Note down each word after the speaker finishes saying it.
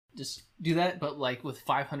Just do that, but like with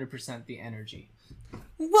 500% the energy.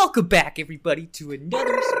 Welcome back, everybody, to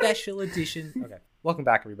another special edition. Okay. Welcome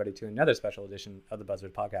back, everybody, to another special edition of the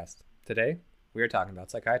Buzzword Podcast. Today, we are talking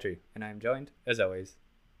about psychiatry, and I am joined, as always,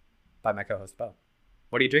 by my co-host, Bo.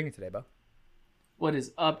 What are you drinking today, Bo? What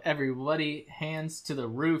is up, everybody? Hands to the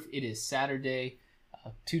roof. It is Saturday,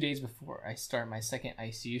 2 days before I start my second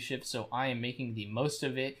ICU shift, so I am making the most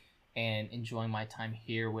of it and enjoying my time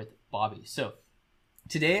here with Bobby. So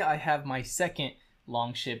today I have my second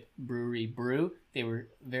Longship Brewery brew. They were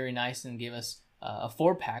very nice and gave us a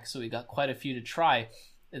 4-pack, so we got quite a few to try.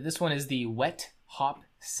 This one is the Wet Hop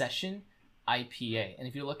Session IPA, and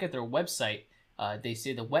if you look at their website, they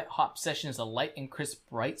say the Wet Hop Session is a light and crisp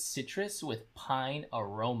bright citrus with pine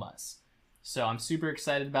aromas. So I'm super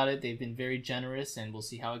excited about it. They've been very generous, and we'll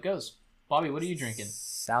see how it goes. Bobby, what are you drinking?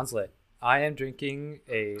 Sounds lit. I am drinking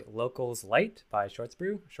a Locals Light by Shorts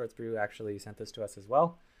Brew. Shorts Brew actually sent this to us as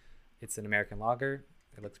well. It's an American lager.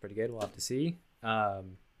 It looks pretty good. We'll have to see.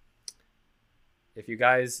 If you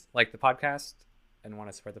guys like the podcast and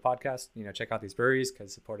want to support the podcast, check out these breweries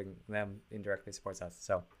because supporting them indirectly supports us.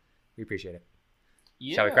 So we appreciate it.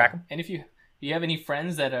 Yeah. Shall we crack them? And if you have any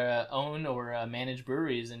friends that own or manage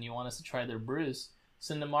breweries and you want us to try their brews,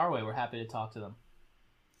 send them our way. We're happy to talk to them.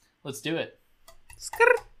 Let's do it.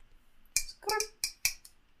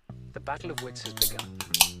 The battle of wits has begun.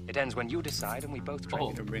 It ends when you decide and we both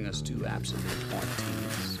drink. To bring us two absolute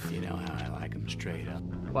pointies. You know how I like them straight up.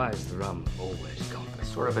 Why is the rum always gone?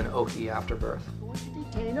 Sort of an oaky afterbirth. Going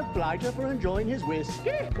to detain a blighter for enjoying his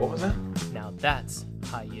whiskey. What was that? Now that's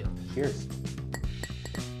high yield. Cheers.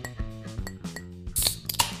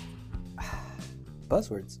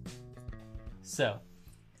 Buzzwords. So,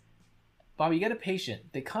 Bobby, you got a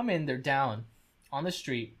patient. They come in, they're down on the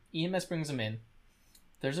street. EMS brings them in.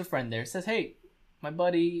 There's a friend there. Says, hey, my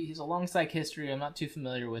buddy, he's a long psych history. I'm not too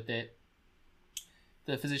familiar with it.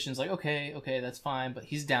 The physician's like, okay, that's fine. But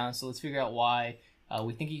he's down, so let's figure out why.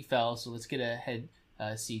 We think he fell, so let's get a head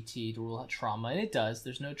CT to rule out trauma. And it does.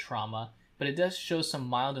 There's no trauma. But it does show some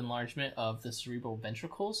mild enlargement of the cerebral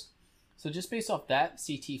ventricles. So just based off that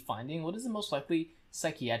CT finding, what is the most likely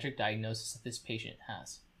psychiatric diagnosis that this patient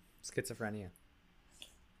has? Schizophrenia.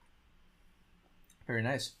 Very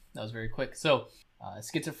nice. That was very quick. So,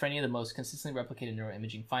 schizophrenia, the most consistently replicated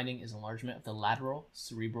neuroimaging finding is enlargement of the lateral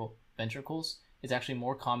cerebral ventricles. It's actually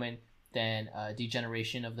more common than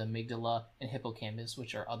degeneration of the amygdala and hippocampus,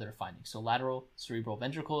 which are other findings. So lateral cerebral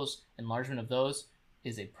ventricles, enlargement of those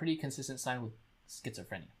is a pretty consistent sign with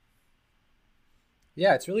schizophrenia.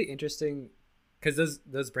 Yeah, it's really interesting because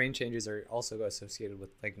those brain changes are also associated with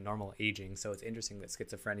like normal aging. So it's interesting that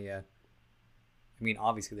schizophrenia, I mean,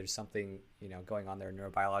 obviously there's something, going on there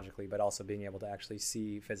neurobiologically, but also being able to actually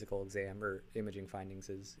see physical exam or imaging findings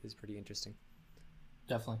is pretty interesting.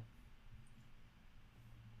 Definitely.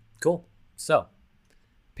 Cool. So,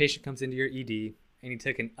 patient comes into your ED and he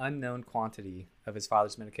took an unknown quantity of his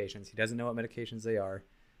father's medications. He doesn't know what medications they are.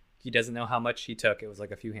 He doesn't know how much he took. It was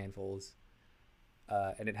like a few handfuls.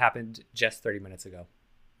 And it happened just 30 minutes ago.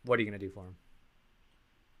 What are you going to do for him?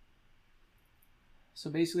 So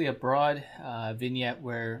basically a broad vignette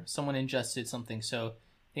where someone ingested something. So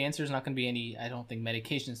the answer is not going to be any, I don't think,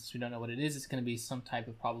 medication since we don't know what it is. It's going to be some type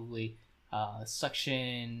of probably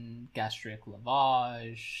suction, gastric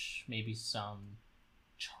lavage, maybe some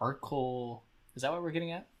charcoal. Is that what we're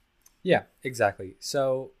getting at? Yeah, exactly.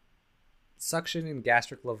 So suction and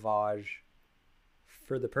gastric lavage,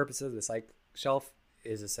 for the purposes of the psych shelf,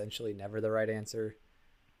 is essentially never the right answer.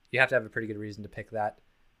 You have to have a pretty good reason to pick that.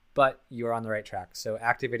 But you are on the right track. So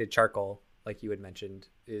activated charcoal, like you had mentioned,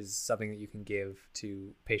 is something that you can give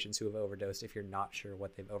to patients who have overdosed if you're not sure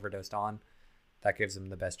what they've overdosed on. That gives them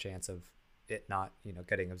the best chance of it not,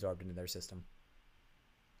 getting absorbed into their system.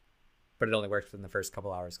 But it only works within the first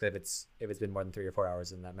couple hours. Because if it's been more than 3 or 4 hours,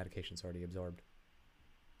 then that medication's already absorbed.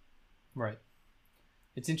 Right.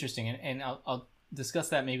 It's interesting, and I'll discuss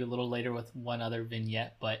that maybe a little later with one other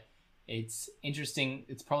vignette, but it's interesting.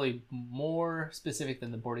 It's probably more specific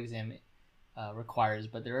than the board exam requires,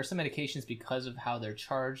 but there are some medications because of how they're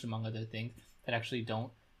charged, among other things, that actually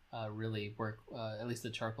don't really work. At least the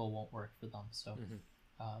charcoal won't work for them. So,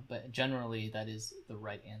 but generally, that is the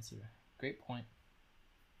right answer. Great point.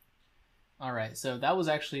 All right, so that was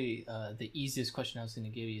actually the easiest question I was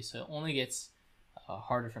going to give you. So it only gets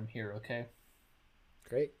harder from here. Okay.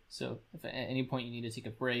 Great. So if at any point you need to take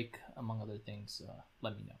a break, among other things,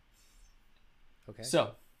 let me know. Okay.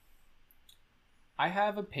 So I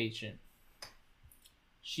have a patient.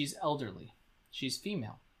 She's elderly. She's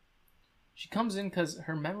female. She comes in because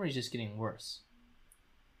her memory is just getting worse.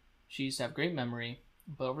 She used to have great memory,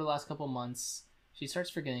 but over the last couple of months, she starts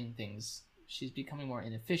forgetting things. She's becoming more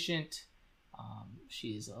inefficient.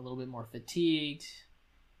 She's a little bit more fatigued.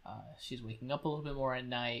 She's waking up a little bit more at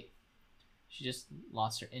night. She just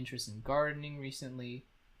lost her interest in gardening recently.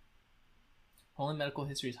 Only medical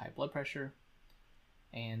history is high blood pressure.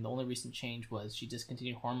 And the only recent change was she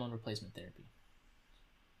discontinued hormone replacement therapy.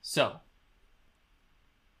 So,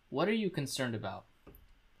 what are you concerned about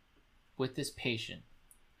with this patient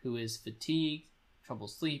who is fatigued, trouble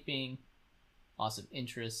sleeping, loss of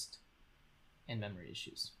interest, and memory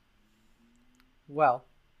issues? Well,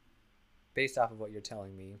 based off of what you're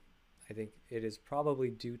telling me, I think it is probably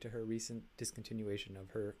due to her recent discontinuation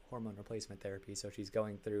of her hormone replacement therapy. So she's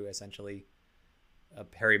going through essentially a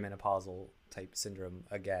perimenopausal type syndrome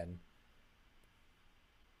again,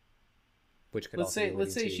 which could let's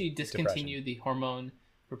say she discontinued the hormone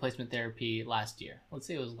replacement therapy last year. Let's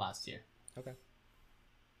say it was last year. Okay.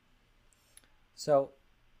 So,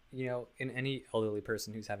 in any elderly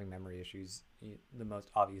person who's having memory issues, the most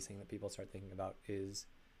obvious thing that people start thinking about is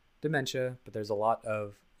dementia, but there's a lot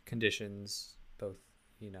of conditions, both,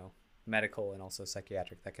 medical and also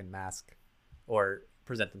psychiatric, that can mask or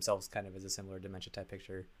present themselves kind of as a similar dementia type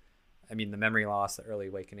picture. I mean, the memory loss, the early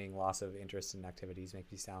awakening, loss of interest in activities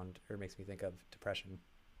makes me think of depression,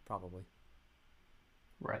 probably.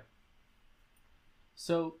 Right.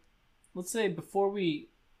 So, let's say before we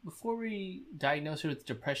diagnose her with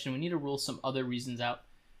depression, we need to rule some other reasons out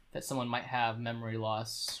that someone might have memory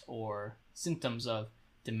loss or symptoms of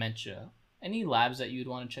dementia. Any labs that you'd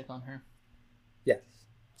want to check on her? Yes.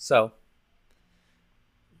 So,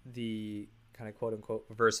 the kind of quote unquote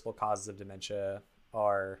reversible causes of dementia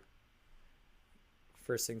are,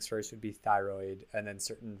 first things first would be thyroid, and then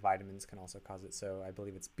certain vitamins can also cause it. So I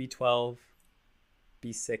believe it's B12,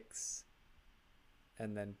 B6,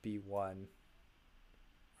 and then B1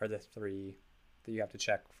 are the three that you have to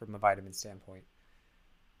check from a vitamin standpoint.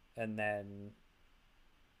 And then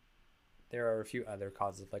there are a few other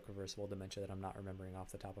causes of reversible dementia that I'm not remembering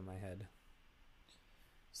off the top of my head.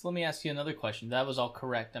 So let me ask you another question. That was all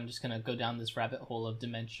correct. I'm just going to go down this rabbit hole of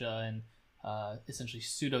dementia and essentially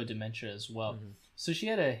pseudo-dementia as well. Mm-hmm. So she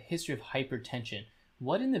had a history of hypertension.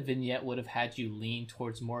 What in the vignette would have had you lean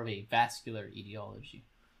towards more of a vascular etiology?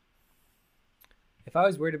 If I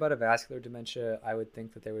was worried about a vascular dementia, I would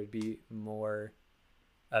think that there would be more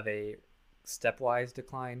of a stepwise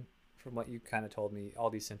decline. From what you kind of told me, all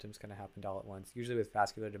these symptoms kind of happened all at once. Usually with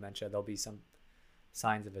vascular dementia, there'll be some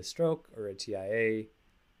signs of a stroke or a TIA,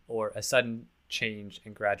 or a sudden change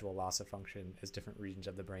and gradual loss of function as different regions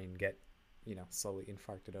of the brain get, slowly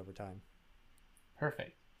infarcted over time.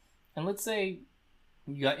 Perfect. And let's say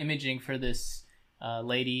you got imaging for this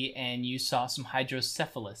lady and you saw some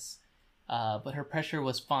hydrocephalus, but her pressure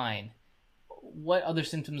was fine. What other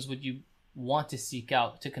symptoms would you want to seek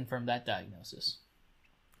out to confirm that diagnosis?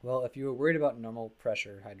 Well, if you were worried about normal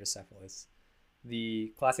pressure hydrocephalus,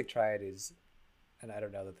 the classic triad is, and I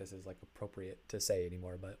don't know that this is appropriate to say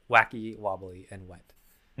anymore, but wacky, wobbly, and wet.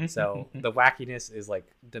 So the wackiness is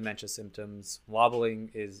dementia symptoms. Wobbling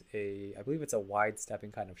is I believe it's a wide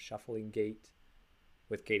stepping kind of shuffling gait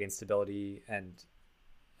with gait instability. And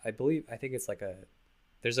I think it's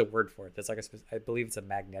there's a word for it. There's I believe it's a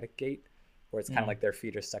magnetic gait, where it's kind of their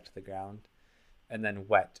feet are stuck to the ground. And then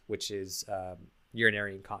wet, which is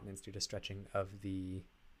urinary incontinence due to stretching of the,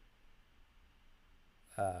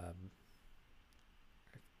 I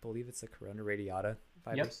believe it's the corona radiata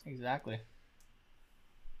fibers. Yep, exactly.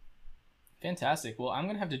 Fantastic. Well, I'm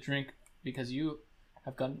going to have to drink because you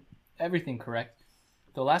have gotten everything correct.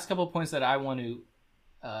 The last couple of points that I want to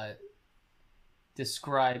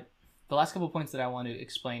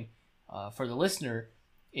explain for the listener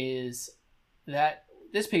is that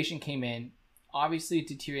this patient came in, obviously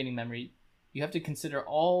deteriorating memory. You have to consider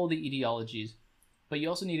all the etiologies, but you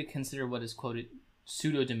also need to consider what is quoted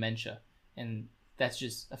pseudo-dementia. And that's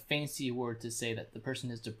just a fancy word to say that the person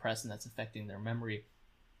is depressed and that's affecting their memory,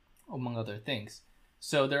 among other things.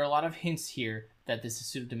 So there are a lot of hints here that this is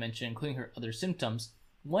pseudo-dementia, including her other symptoms.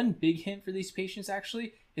 One big hint for these patients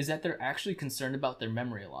actually is that they're actually concerned about their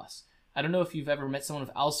memory loss. I don't know if you've ever met someone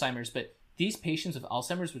with Alzheimer's, but these patients with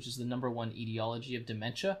Alzheimer's, which is the number one etiology of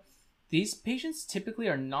dementia, these patients typically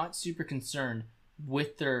are not super concerned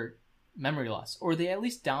with their memory loss, or they at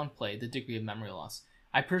least downplay the degree of memory loss.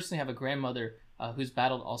 I personally have a grandmother who's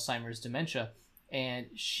battled Alzheimer's dementia, and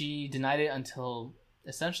she denied it until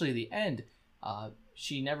essentially the end.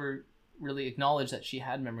 She never really acknowledged that she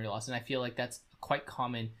had memory loss, and I feel like that's a quite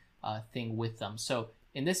common thing with them. So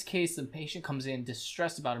in this case, the patient comes in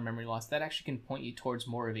distressed about her memory loss. That actually can point you towards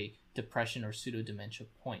more of a depression or pseudo-dementia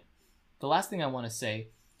point. The last thing I want to say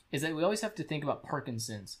is that we always have to think about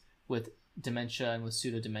Parkinson's with dementia and with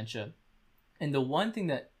pseudo dementia. And the one thing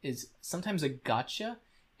that is sometimes a gotcha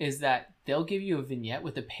is that they'll give you a vignette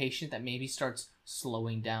with a patient that maybe starts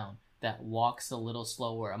slowing down, that walks a little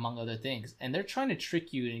slower, among other things. And they're trying to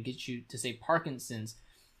trick you and get you to say Parkinson's,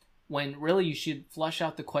 when really you should flush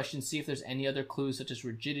out the question, see if there's any other clues such as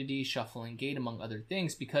rigidity, shuffling gait, among other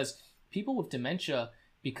things, because people with dementia,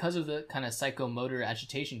 because of the kind of psychomotor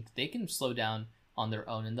agitation, they can slow down on their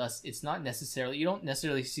own, and thus it's not necessarily, you don't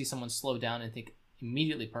necessarily see someone slow down and think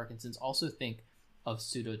immediately Parkinson's. Also think of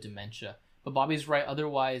pseudo dementia. But Bobby's right.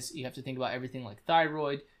 Otherwise, you have to think about everything like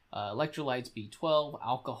thyroid, electrolytes, B12,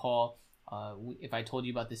 alcohol. If I told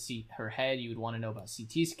you about her head, you would want to know about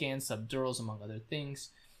CT scans, subdurals, among other things.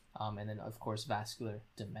 And then, of course, vascular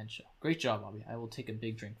dementia. Great job, Bobby. I will take a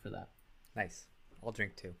big drink for that. Nice. I'll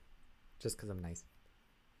drink too, just because I'm nice.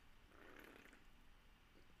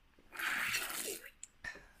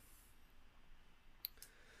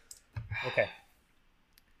 Okay.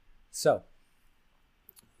 So,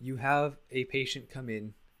 you have a patient come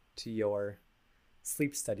in to your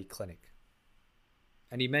sleep study clinic.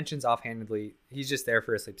 And he mentions offhandedly, he's just there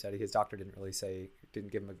for a sleep study. His doctor didn't really say,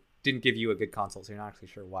 didn't give you a good consult, so you're not actually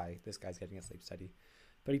sure why this guy's getting a sleep study.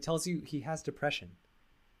 But he tells you he has depression.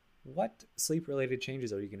 What sleep-related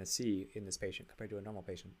changes are you going to see in this patient compared to a normal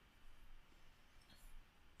patient?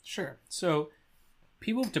 Sure. So,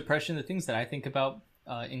 people with depression, the things that I think about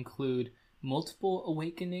include multiple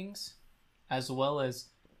awakenings as well as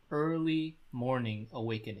early morning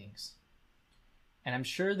awakenings. And I'm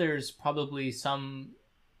sure there's probably some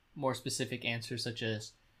more specific answers such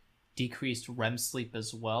as decreased REM sleep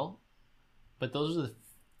as well. But those are the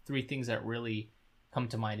three things that really come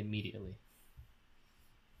to mind immediately.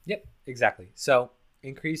 Yep, exactly. So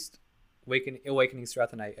increased awakenings throughout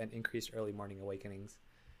the night and increased early morning awakenings.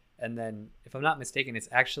 And then, if I'm not mistaken, it's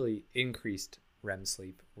actually increased REM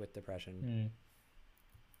sleep with depression.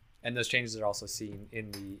 And those changes are also seen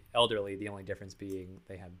in the elderly, the only difference being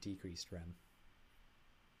they have decreased REM.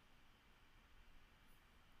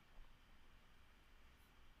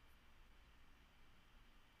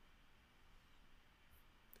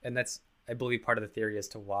 And that's, I believe, part of the theory as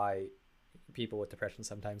to why people with depression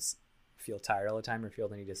sometimes feel tired all the time or feel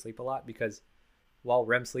the need to sleep a lot, because while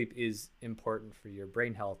REM sleep is important for your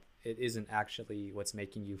brain health, it isn't actually what's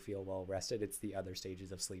making you feel well rested. It's the other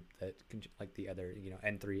stages of sleep that, like the other,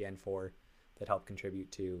 N3, N4, that help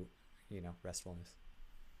contribute to, restfulness.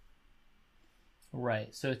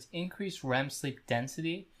 Right. So it's increased REM sleep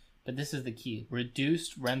density, but this is the key: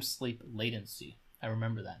 reduced REM sleep latency. I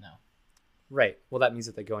remember that now. Right. Well, that means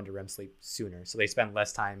that they go into REM sleep sooner, so they spend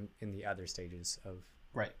less time in the other stages of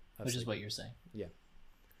right, which sleep. Is what you're saying. Yeah.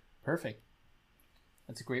 Perfect.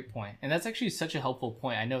 That's a great point. And that's actually such a helpful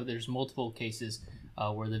point. I know there's multiple cases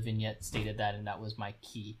where the vignette stated that, and that was my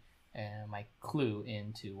key and my clue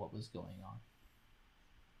into what was going on.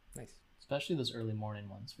 Nice. Especially those early morning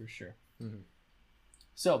ones, for sure. Mm-hmm.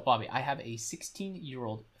 So, Bobby, I have a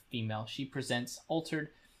 16-year-old female. She presents altered.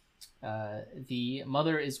 The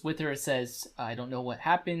mother is with her. It says, I don't know what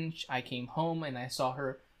happened. I came home and I saw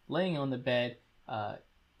her laying on the bed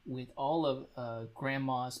with all of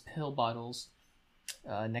grandma's pill bottles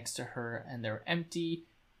next to her, and they're empty.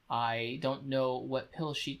 I don't know what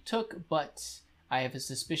pill she took, but I have a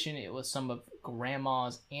suspicion it was some of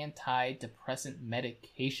grandma's antidepressant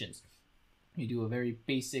medications. You do a very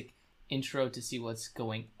basic intro to see what's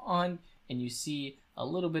going on, and you see a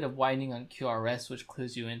little bit of widening on QRS, which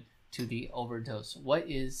clues you in to the overdose. What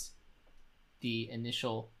is the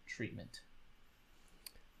initial treatment?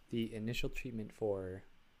 The initial treatment for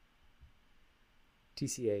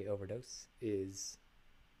TCA overdose is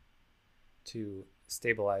to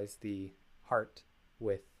stabilize the heart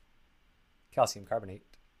with calcium carbonate,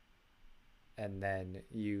 and then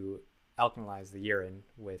you alkalize the urine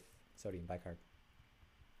with sodium bicarb.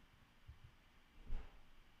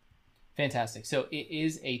 Fantastic. So it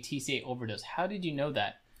is a TCA overdose. How did you know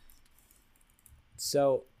that?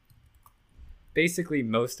 So basically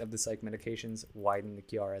most of the psych medications widen the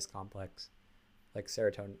QRS complex, like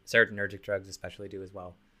serotonergic drugs especially do as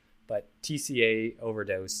well. But TCA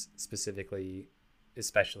overdose specifically,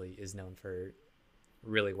 especially, is known for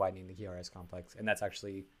really widening the QRS complex. And that's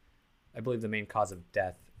actually, I believe, the main cause of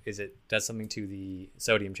death is it does something to the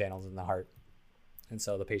sodium channels in the heart. And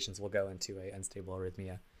so the patients will go into a unstable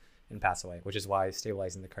arrhythmia and pass away, which is why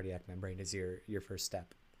stabilizing the cardiac membrane is your first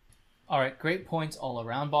step. All right, great points all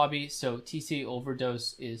around, Bobby. So TCA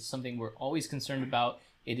overdose is something we're always concerned about.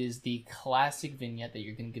 It is the classic vignette that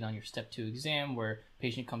you're going to get on your step 2 exam, where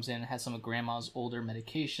patient comes in and has some of grandma's older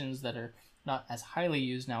medications that are not as highly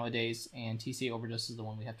used nowadays, and TCA overdose is the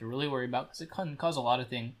one we have to really worry about because it can cause a lot of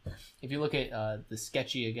things. If you look at the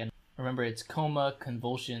sketchy again, remember it's coma,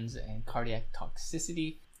 convulsions, and cardiac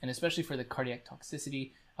toxicity. And especially for the cardiac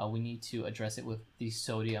toxicity, we need to address it with the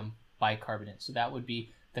sodium bicarbonate. So that would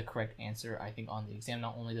be the correct answer, I think, on the exam.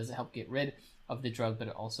 Not only does it help get rid of the drug, but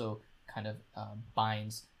it also kind of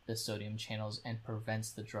binds the sodium channels and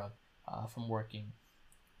prevents the drug from working.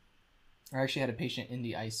 I actually had a patient in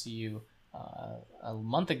the ICU a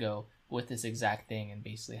month ago with this exact thing, and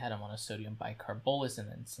basically had him on a sodium bicarbolus and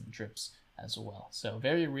then some drips as well. So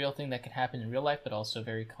very real thing that can happen in real life, but also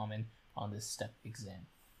very common on this step exam.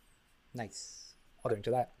 Nice. I'll drink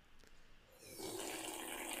to that.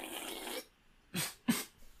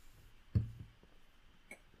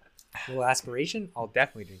 A little aspiration? I'll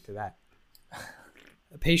definitely drink to that.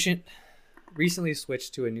 A patient recently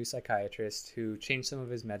switched to a new psychiatrist who changed some of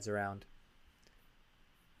his meds around.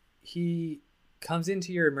 He comes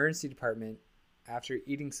into your emergency department after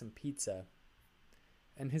eating some pizza,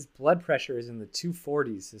 and his blood pressure is in the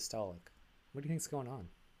 240s systolic. What do you think's going on?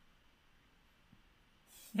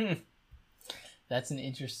 That's an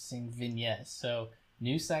interesting vignette. So,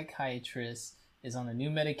 new psychiatrist is on a new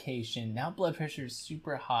medication. Now blood pressure is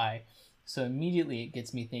super high. So immediately it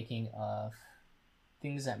gets me thinking of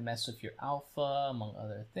things that mess with your alpha, among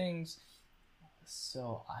other things.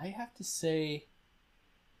 So I have to say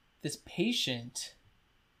this patient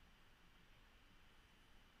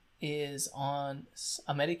is on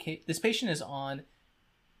a medication. This patient is on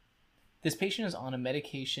a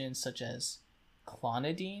medication such as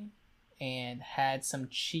clonidine and had some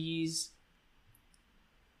cheese.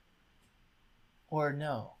 Or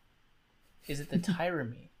no, is it the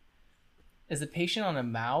tyramine? Is the patient on a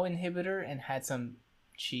MAO inhibitor and had some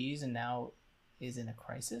cheese and now is in a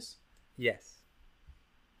crisis? Yes.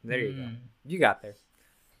 There you go. You got there.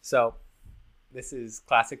 So this is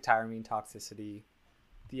classic tyramine toxicity.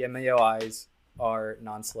 The MAOIs are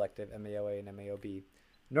non-selective, MAOA and MAOB.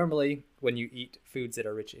 Normally, when you eat foods that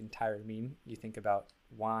are rich in tyramine, you think about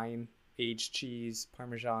wine, aged cheese,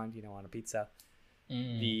 Parmesan, on a pizza.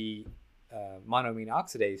 The monoamine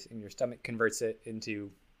oxidase in your stomach converts it into,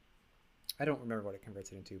 I don't remember what it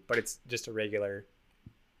converts it into, but it's just a regular,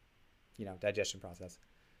 digestion process.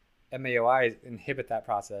 MAOIs inhibit that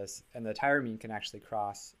process, and the tyramine can actually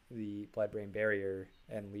cross the blood-brain barrier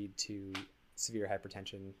and lead to severe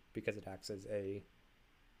hypertension because it acts as a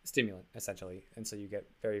stimulant, essentially, and so you get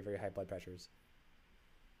very, very high blood pressures.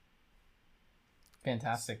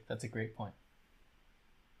 Fantastic. That's a great point.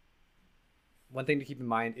 One thing to keep in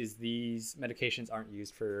mind is these medications aren't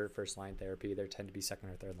used for first-line therapy. They tend to be second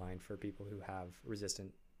or third line for people who have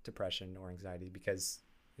resistant depression or anxiety because,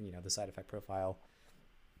 the side effect profile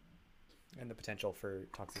and the potential for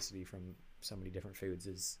toxicity from so many different foods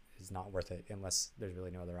is not worth it unless there's really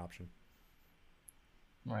no other option.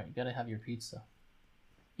 Right. You got to have your pizza.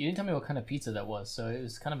 You didn't tell me what kind of pizza that was, so it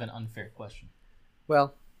was kind of an unfair question.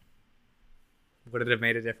 Well, would it have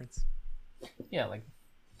made a difference? Yeah,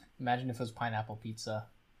 imagine if it was pineapple pizza.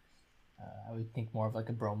 I would think more of a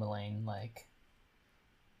bromelain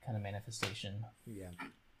kind of manifestation. Yeah,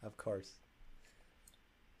 of course.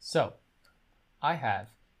 So, I have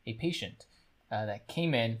a patient that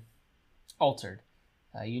came in altered.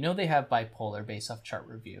 They have bipolar based off chart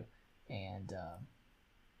review, and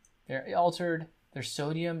they're altered. Their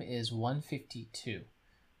sodium is 152.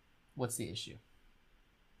 What's the issue?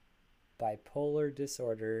 Bipolar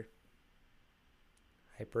disorder.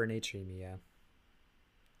 Hypernatremia.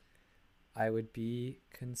 I would be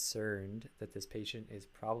concerned that this patient is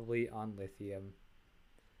probably on lithium,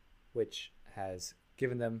 which has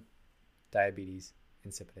given them diabetes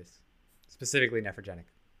insipidus, specifically nephrogenic.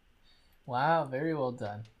 Wow, very well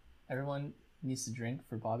done. Everyone needs to drink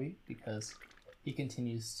for Bobby because he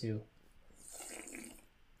continues to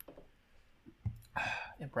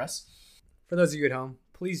impress. For those of you at home,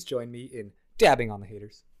 please join me in dabbing on the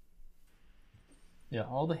haters. Yeah,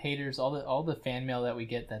 all the haters, all the fan mail that we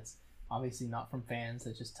get that's obviously not from fans,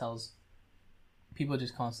 that just tells people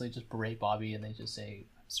just constantly just berate Bobby and they just say,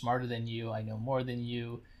 I'm smarter than you, I know more than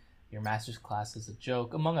you, your master's class is a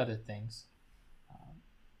joke, among other things.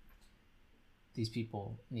 These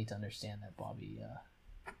people need to understand that Bobby...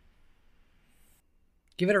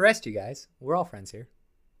 Give it a rest, you guys. We're all friends here.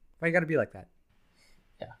 Why you gotta be like that?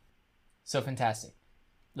 Yeah. So fantastic.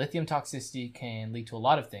 Lithium toxicity can lead to a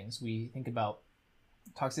lot of things. We think about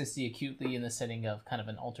toxicity acutely in the setting of kind of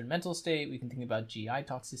an altered mental state. We can think about GI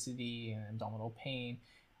toxicity and abdominal pain.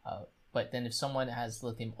 But then if someone has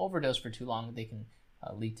lithium overdose for too long, they can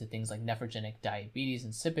lead to things like nephrogenic diabetes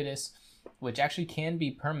insipidus, which actually can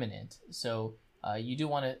be permanent. So you do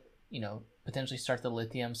want to, potentially start the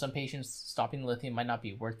lithium. Some patients stopping the lithium might not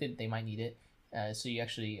be worth it. They might need it. So you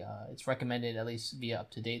actually, it's recommended, at least via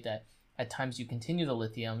UpToDate, that at times you continue the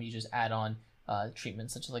lithium, you just add on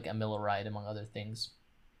treatments such as like amiloride, among other things.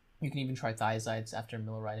 You can even try thiazides after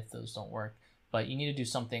amiloride if those don't work. But you need to do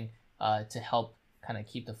something to help kind of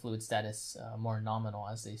keep the fluid status more nominal,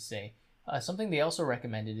 as they say. Something they also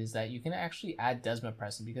recommended is that you can actually add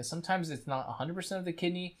desmopressin, because sometimes it's not 100% of the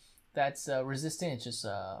kidney that's resistant, it's just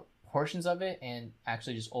portions of it, and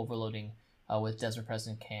actually just overloading with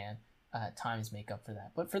desmopressin can at times make up for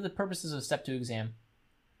that. But for the purposes of step 2 exam,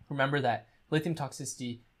 remember that lithium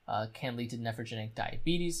toxicity can lead to nephrogenic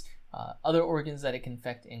diabetes. Other organs that it can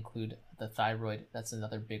affect include the thyroid. That's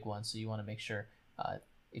another big one. So you want to make sure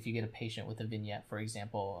if you get a patient with a vignette, for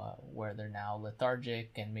example, where they're now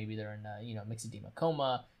lethargic and maybe they're in mixed edema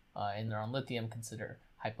coma and they're on lithium, consider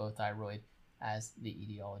hypothyroid as the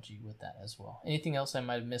etiology with that as well. Anything else I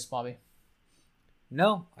might have missed, Bobby?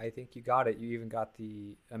 No, I think you got it. You even got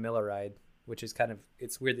the amiloride, which is kind of,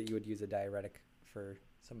 it's weird that you would use a diuretic for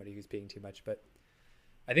somebody who's peeing too much, but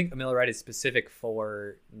I think amiloride is specific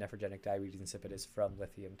for nephrogenic diabetes insipidus from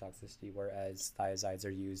lithium toxicity, whereas thiazides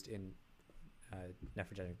are used in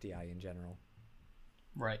nephrogenic DI in general.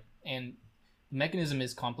 Right. And the mechanism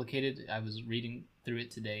is complicated. I was reading through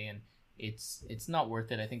it today, and it's not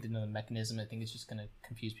worth it, I think, to know the mechanism. I think it's just going to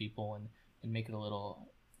confuse people and make it a little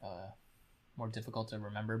more difficult to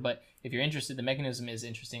remember. But if you're interested, the mechanism is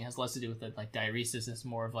interesting. It has less to do with it, like diuresis. It's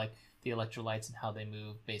more of like the electrolytes and how they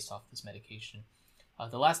move based off this medication.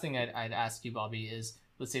 The last thing I'd ask you, Bobby, is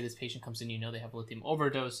let's say this patient comes in, they have lithium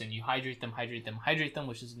overdose, and you hydrate them,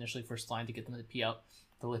 which is initially first line to get them to pee out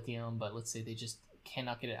the lithium, but let's say they just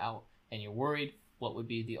cannot get it out and you're worried. What would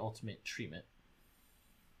be the ultimate treatment?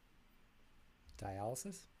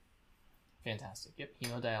 Dialysis? Fantastic. Yep,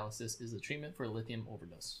 hemodialysis is the treatment for lithium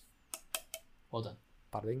overdose. Well done.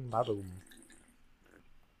 Bada bing, bada boom.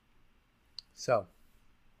 So,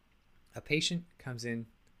 a patient comes in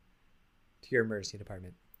to your emergency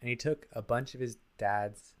department, and he took a bunch of his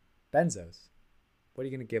dad's benzos. What are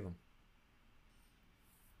you going to give him?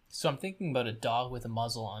 So I'm thinking about a dog with a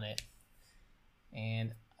muzzle on it,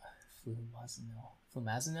 and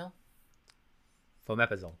flumazenil?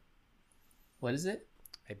 Fomepizole. What is it?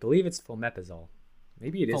 I believe it's fomepizole.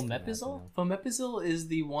 Maybe it is Fomepizole? Fomepizole is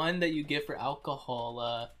the one that you get for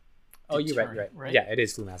alcohol. Oh, you're right. Right? Yeah, it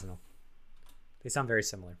is flumazenil. They sound very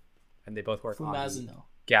similar, and they both work on the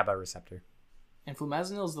GABA receptor. And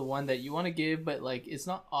flumazenil is the one that you want to give, but like it's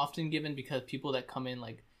not often given because people that come in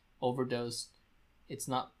like overdose, it's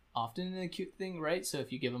not often an acute thing, right? So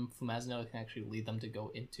if you give them flumazenil, it can actually lead them to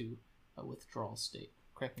go into a withdrawal state.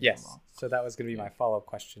 Correct me if I'm wrong. So that was going to be my follow-up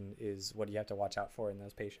question: is what do you have to watch out for in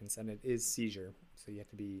those patients? And it is seizure, so you have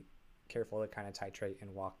to be careful to kind of titrate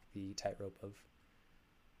and walk the tightrope of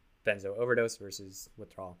benzo overdose versus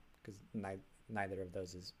withdrawal, because neither of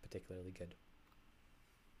those is particularly good.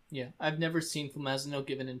 Yeah, I've never seen flumazenil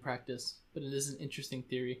given in practice, but it is an interesting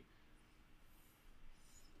theory.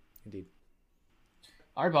 Indeed.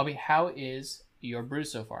 All right, Bobby, how is your brew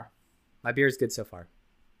so far? My beer is good so far.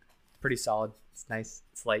 It's pretty solid. It's nice.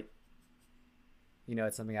 It's light.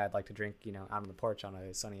 It's something I'd like to drink, out on the porch on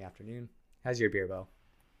a sunny afternoon. How's your beer, Bo?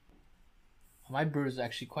 My brew is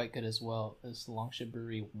actually quite good as well. It's the Longship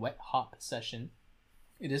Brewery Wet Hop Session.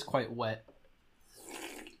 It is quite wet.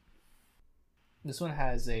 This one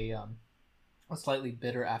has a slightly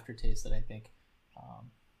bitter aftertaste that I think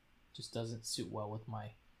just doesn't suit well with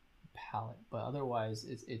my palate. But otherwise,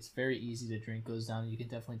 it's very easy to drink. Goes down. You can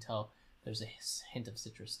definitely tell there's a hint of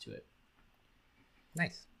citrus to it.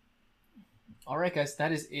 Nice. All right, guys.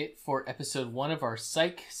 That is it for episode 1 of our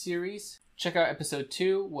Psych series. Check out episode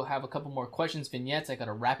 2. We'll have a couple more questions, vignettes. I got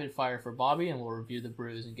a rapid fire for Bobby, and we'll review the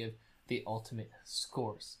brews and give the ultimate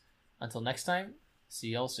scores. Until next time, see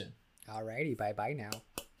y'all soon. Alrighty, bye-bye now.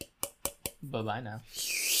 Bye-bye now.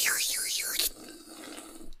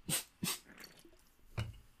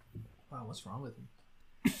 Wow, what's wrong with him?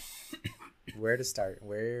 Where to start?